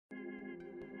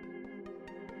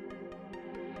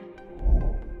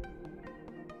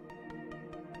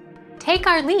Take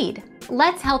our lead.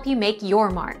 Let's help you make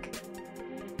your mark.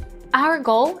 Our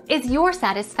goal is your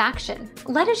satisfaction.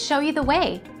 Let us show you the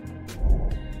way.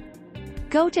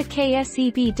 Go to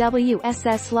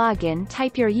Kseb.WSS login,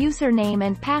 type your username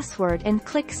and password and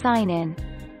click Sign In.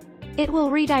 It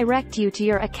will redirect you to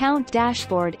your account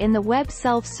dashboard in the web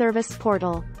self-service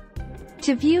portal.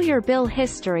 To view your bill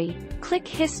history, click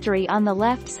History on the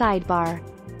left sidebar.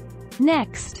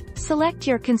 Next, select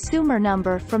your consumer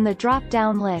number from the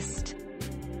drop-down list.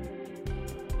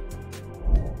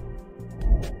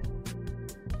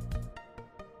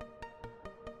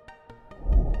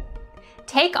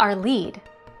 Take our lead.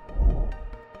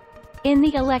 In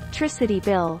the electricity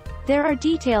bill, there are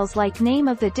details like name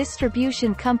of the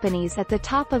distribution companies at the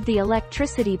top of the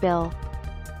electricity bill.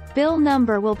 Bill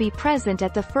number will be present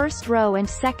at the first row and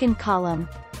second column.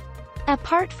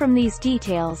 Apart from these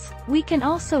details, we can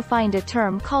also find a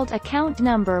term called account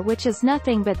number, which is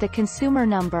nothing but the consumer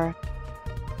number.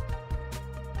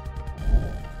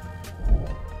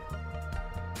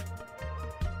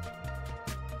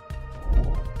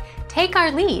 Take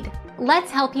our lead.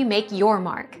 Let's help you make your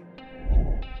mark.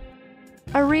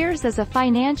 Arrears is a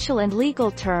financial and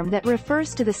legal term that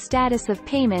refers to the status of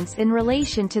payments in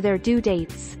relation to their due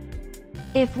dates.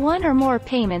 If one or more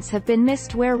payments have been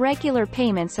missed where regular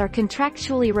payments are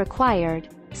contractually required,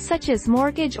 such as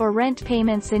mortgage or rent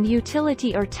payments and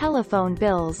utility or telephone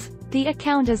bills, the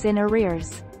account is in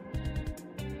arrears.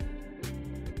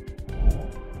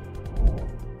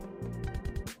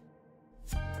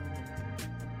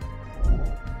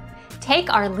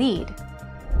 Take our lead.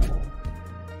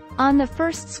 On the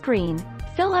first screen,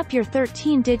 fill up your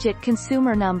 13-digit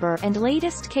consumer number and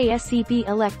latest Kseb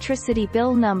electricity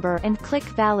bill number and click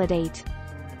Validate.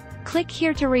 Click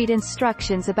here to read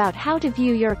instructions about how to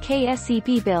view your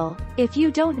Kseb bill, if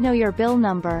you don't know your bill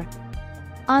number.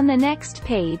 On the next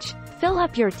page, fill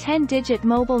up your 10-digit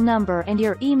mobile number and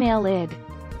your email ID.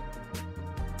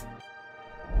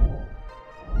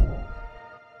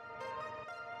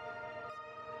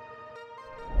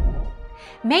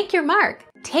 Make your mark.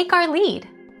 Take our lead.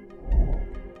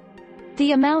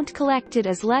 The amount collected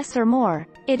is less or more,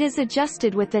 it is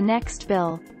adjusted with the next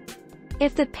bill.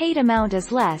 If the paid amount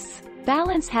is less,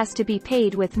 balance has to be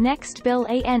paid with next bill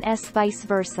and vice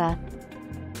versa.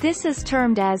 This is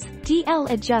termed as DL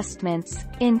adjustments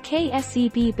in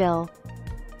Kseb bill.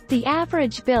 The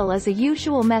average bill is a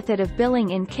usual method of billing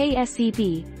in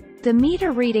Kseb. The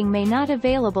meter reading may not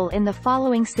available in the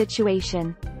following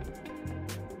situation.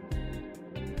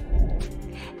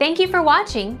 Thank you for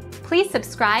watching. Please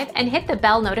subscribe and hit the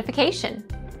bell notification.